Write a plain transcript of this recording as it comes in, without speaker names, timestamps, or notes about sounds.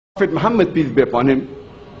Prophet Muhammad, peace be upon him,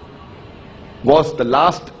 was the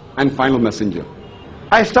last and final messenger.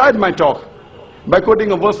 I started my talk by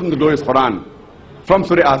quoting a verse from the glorious Quran, from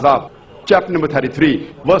Surah Ahzab, chapter number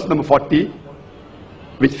 33, verse number 40,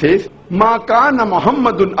 which says, مَا كَانَ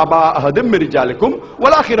مُحَمَّدٌ أَبَا أَحَدٍ مِّن رِجَالِكُمْ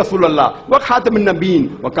وَلَٰكِنَّ رَسُولَ اللَّهِ وَخَاتَمَ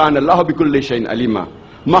النَّبِيِّينَ وَكَانَ اللَّهُ بِكُلِّ شَيْءٍ عَلِيمًا.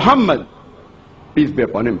 Muhammad, peace be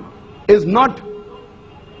upon him, is not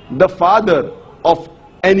the father of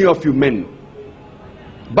any of you men,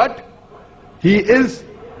 but he is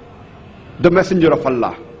the messenger of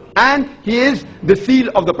Allah, and he is the seal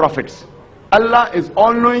of the prophets. Allah is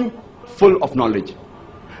all-knowing, full of knowledge.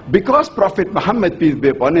 Because Prophet Muhammad, peace be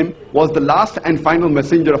upon him, was the last and final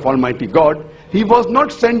messenger of Almighty God, he was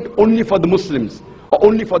not sent only for the Muslims or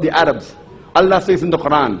only for the Arabs. Allah says in the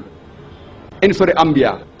Quran, in Surah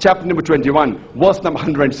Anbiya, chapter number 21, verse number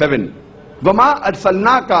 107, وَمَا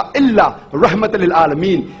أَرْسَلْنَاكَ إِلَّا رَحْمَةً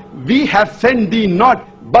لِلْعَالَمِينَ. We have sent thee not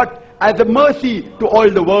but as a mercy to all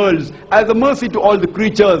the worlds, as a mercy to all the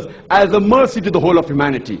creatures, as a mercy to the whole of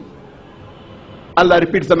humanity. Allah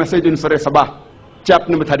repeats the message in Surah Sabah, chapter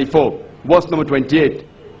number 34, verse number 28.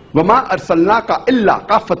 وَمَا أَرْسَلْنَاكَ إِلَّا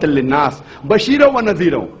كَافَّةً لِلنَّاسِ بَشِيرًا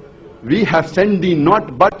وَنَذِيرًا. We have sent thee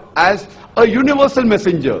not but as a universal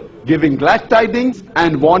messenger, giving glad tidings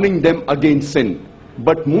and warning them against sin.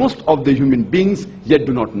 But most of the human beings yet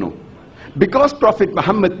do not know. Because Prophet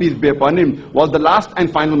Muhammad, peace be upon him, was the last and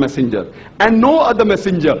final messenger, and no other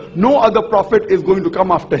messenger, no other prophet is going to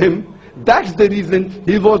come after him, that's the reason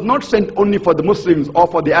he was not sent only for the Muslims or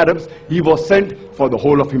for the Arabs, he was sent for the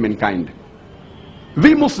whole of humankind.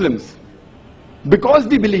 We Muslims, because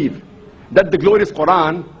we believe that the glorious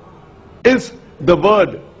Quran is the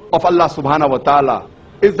word of Allah subhanahu wa ta'ala,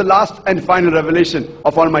 is the last and final revelation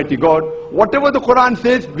of Almighty God, whatever the Quran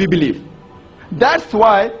says, we believe. That's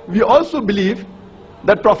why we also believe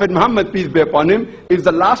that Prophet Muhammad, peace be upon him, is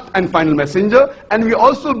the last and final messenger, and we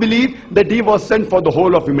also believe that he was sent for the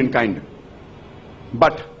whole of humankind.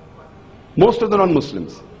 But most of the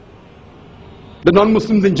non-Muslims, the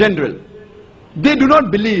non-Muslims in general, they do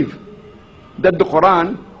not believe that the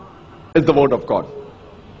Quran is the word of God.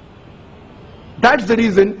 That's the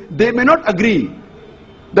reason they may not agree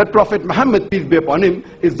that Prophet Muhammad, peace be upon him,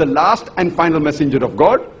 is the last and final messenger of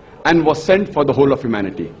God and was sent for the whole of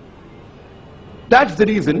humanity. That's the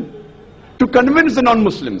reason, to convince the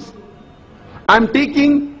non-Muslims, I'm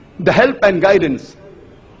taking the help and guidance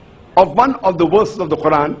of one of the verses of the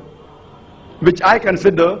Quran, which I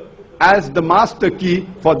consider as the master key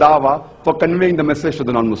for dawah, for conveying the message to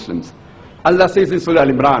the non-Muslims. Allah says in Surah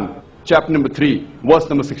Imran, chapter number 3, verse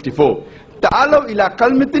number 64, Ta'alaw ila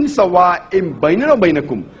kalmatin sawa'im bainana wa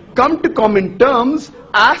bainakum. Come to common terms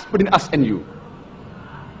as between us and you.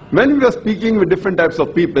 When we are speaking with different types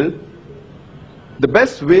of people, the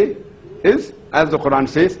best way is, as the Quran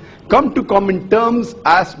says, come to common terms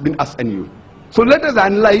as between us and you. So let us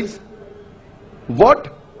analyze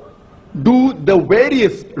what do the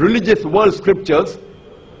various religious world scriptures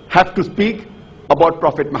have to speak about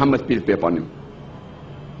Prophet Muhammad, peace be upon him.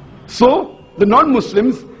 So the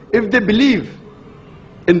non-Muslims, if they believe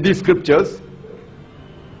in these scriptures,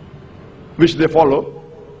 which they follow,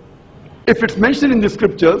 if it's mentioned in the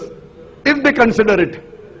scriptures, if they consider it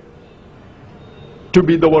to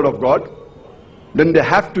be the word of God, then they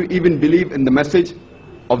have to even believe in the message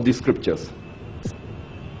of these scriptures.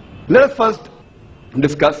 Let us first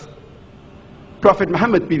discuss Prophet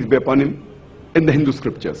Muhammad, peace be upon him, in the Hindu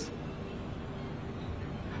scriptures.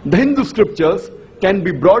 The Hindu scriptures can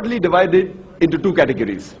be broadly divided into two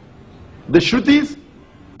categories: the Shrutis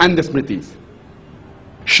and the Smritis.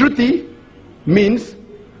 Shruti means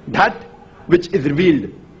that which is revealed,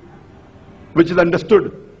 which is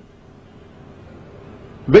understood,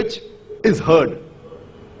 which is heard.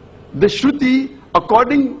 The Shruti,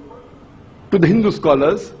 according to the Hindu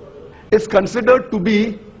scholars, is considered to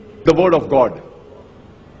be the word of God.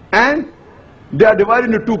 And they are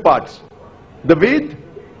divided into two parts: the Ved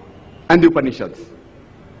and the Upanishads.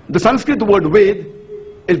 The Sanskrit word Ved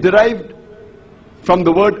is derived from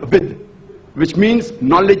the word Vid, which means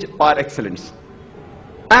knowledge par excellence.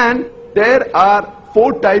 And there are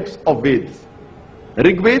four types of Veds: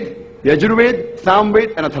 Rig Ved, Yajurved,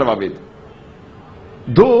 Samved and Atharva Ved.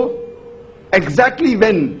 Though exactly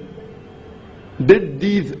when did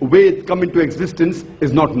these Veds come into existence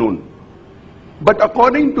is not known. But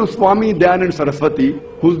according to Swami Dayanand Saraswati,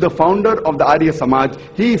 who is the founder of the Arya Samaj,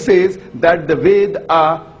 he says that the Veds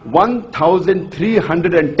are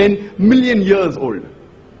 1,310 million years old.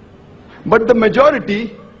 But the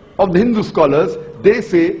majority of the Hindu scholars, they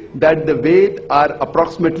say that the Veds are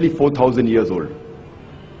approximately 4,000 years old.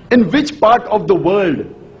 In which part of the world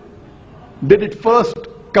did it first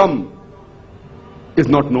come is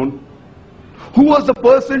not known. Who was the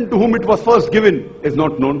person to whom it was first given is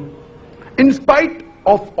not known. In spite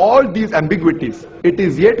of all these ambiguities, it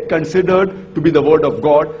is yet considered to be the word of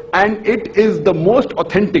God, and it is the most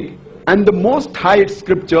authentic and the most highest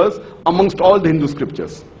scriptures amongst all the Hindu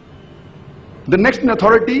scriptures. The next in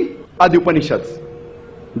authority are the Upanishads,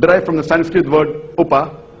 derived from the Sanskrit word upa,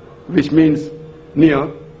 which means near.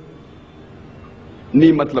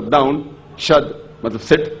 Ni matlab down, shad matlab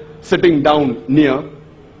sit, sitting down near.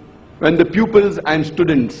 When the pupils and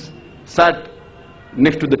students sat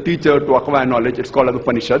next to the teacher to acquire knowledge, it's called as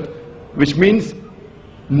Upanishad, which means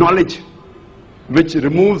knowledge which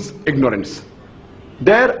removes ignorance.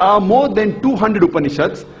 There are more than 200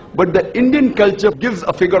 Upanishads, but the Indian culture gives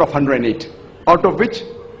a figure of 108, out of which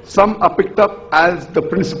some are picked up as the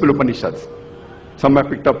principal Upanishads. Some have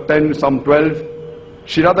picked up 10, some 12.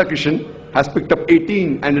 Sri Radhakrishnan has picked up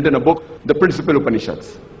 18 and written a book, the principal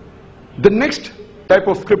Upanishads. The next type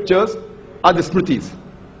of scriptures are the Smritis.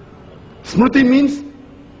 Smriti means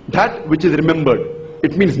that which is remembered.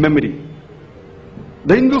 It means memory.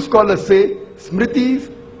 The Hindu scholars say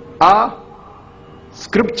Smritis are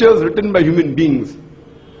scriptures written by human beings,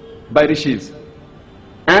 by rishis,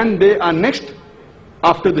 and they are next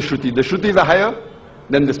after the Shruti. The Shrutis are higher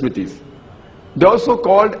than the Smritis. They are also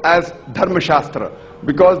called as Dharma Shastra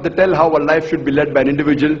because they tell how a life should be led by an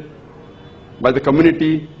individual, by the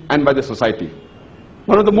community, and by the society.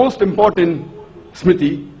 One of the most important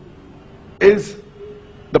Smriti is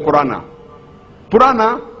the Purana.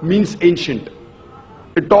 Purana means ancient.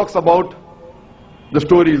 It talks about the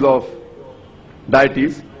stories of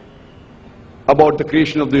deities, about the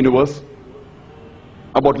creation of the universe,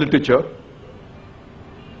 about literature.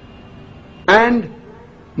 And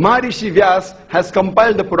Maharishi Vyas has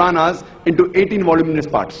compiled the Puranas into 18 voluminous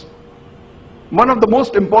parts. One of the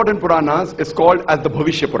most important Puranas is called as the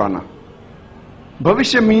Bhavishya Purana.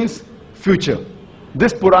 Bhavishya means future.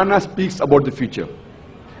 This Purana speaks about the future.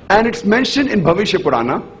 And it's mentioned in Bhavishya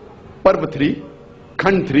Purana, Parva 3,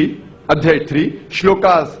 Khand 3, Adhyay 3,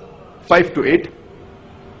 Shlokas 5 to 8.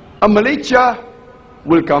 A Malacha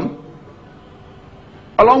will come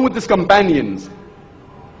along with his companions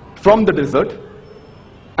from the desert,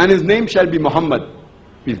 and his name shall be Muhammad,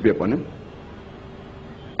 peace be upon him.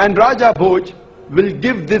 And Raja Bhoj will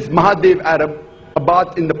give this Mahadev Arab a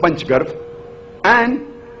bath in the Panchgarh and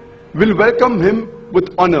will welcome him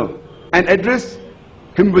with honor and address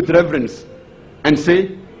him with reverence and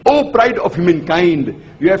say, "O pride of humankind,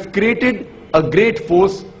 you have created a great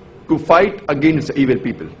force to fight against the evil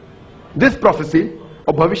people." This prophecy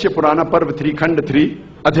of Bhavishya Purana, Parva 3, Khand 3,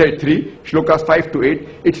 Adhyay 3, Shlokas 5 to 8,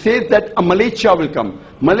 it says that a Malacha will come.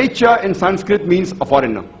 Malacha in Sanskrit means a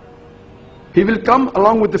foreigner. He will come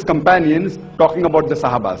along with his companions, talking about the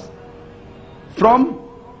Sahabas, from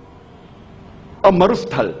a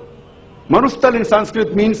Marusthal. Marusthal in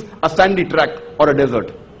Sanskrit means a sandy tract or a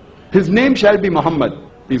desert. His name shall be Muhammad,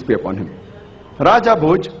 peace be upon him. Raja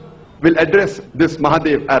Bhoj will address this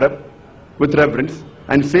Mahadev Arab with reverence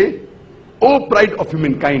and say, "O pride of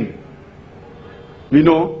humankind." We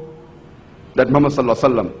know that Muhammad Sallallahu Alaihi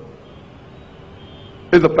Wasallam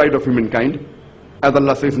is the pride of humankind, as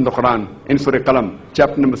Allah says in the Quran, in Surah Qalam,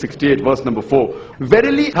 chapter number 68, verse number 4.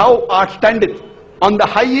 "Verily thou art standeth on the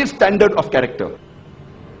highest standard of character."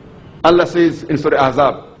 Allah says in Surah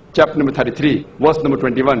Ahzab, chapter number 33, verse number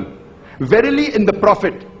 21. "Verily in the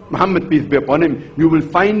Prophet Muhammad, peace be upon him, you will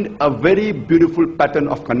find a very beautiful pattern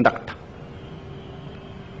of conduct."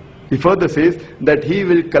 He further says that he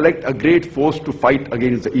will collect a great force to fight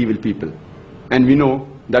against the evil people. And we know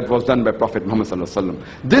that was done by Prophet Muhammad Sallallahu Alaihi Wasallam.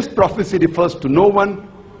 This prophecy refers to no one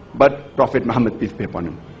but Prophet Muhammad, peace be upon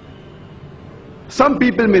him. Some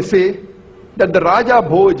people may say that the Raja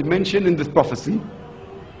Bhoj mentioned in this prophecy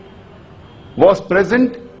was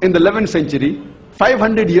present in the 11th century,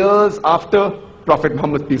 500 years after Prophet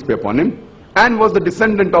Muhammad, peace be upon him, and was the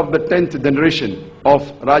descendant of the 10th generation of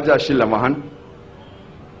Raja Shilavahan.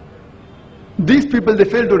 These people, they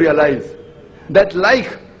fail to realize that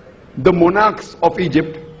like the monarchs of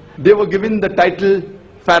Egypt, they were given the title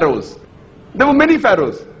pharaohs. There were many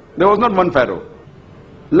pharaohs. There was not one pharaoh.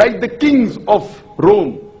 Like the kings of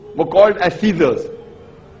Rome were called as Caesars.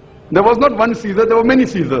 There was not one Caesar, there were many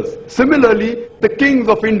Caesars. Similarly, the kings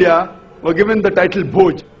of India were given the title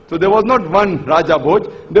Bhoj. So there was not one Raja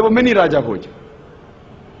Bhoj, there were many Raja Bhoj.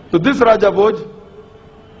 So this Raja Bhoj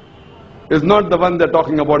is not the one they're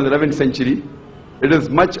talking about in the 11th century. It is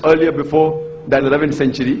much earlier before than the 11th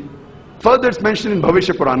century. Further it's mentioned in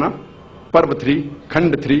Bhavishya Purana, Parva 3,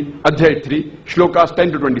 Khand 3, Adhyay 3, Shlokas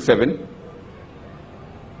 10 to 27.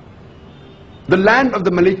 The land of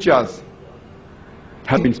the Malachas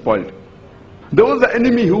has been spoiled. There was the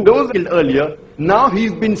enemy who was killed earlier. Now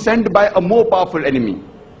he's been sent by a more powerful enemy.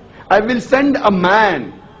 I will send a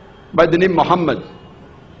man by the name Muhammad,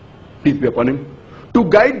 peace be upon him, to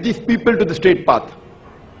guide these people to the straight path.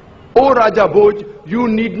 O Raja Bhoj, you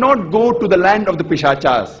need not go to the land of the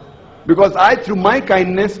Pishachas, because I, through my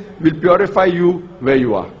kindness, will purify you where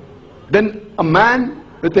you are. Then a man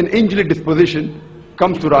with an angelic disposition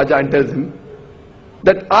comes to Raja and tells him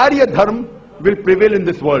that Arya Dharma will prevail in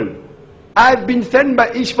this world. I have been sent by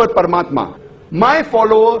Ishwar Paramatma. My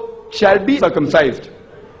follower shall be circumcised,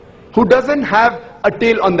 who doesn't have a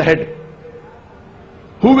tail on the head,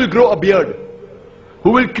 who will grow a beard,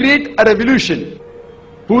 who will create a revolution,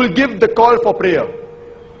 who will give the call for prayer.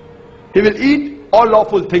 He will eat all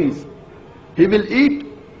lawful things. He will eat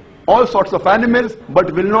all sorts of animals,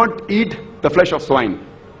 but will not eat the flesh of swine.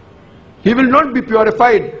 He will not be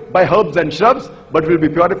purified by herbs and shrubs, but will be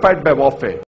purified by warfare.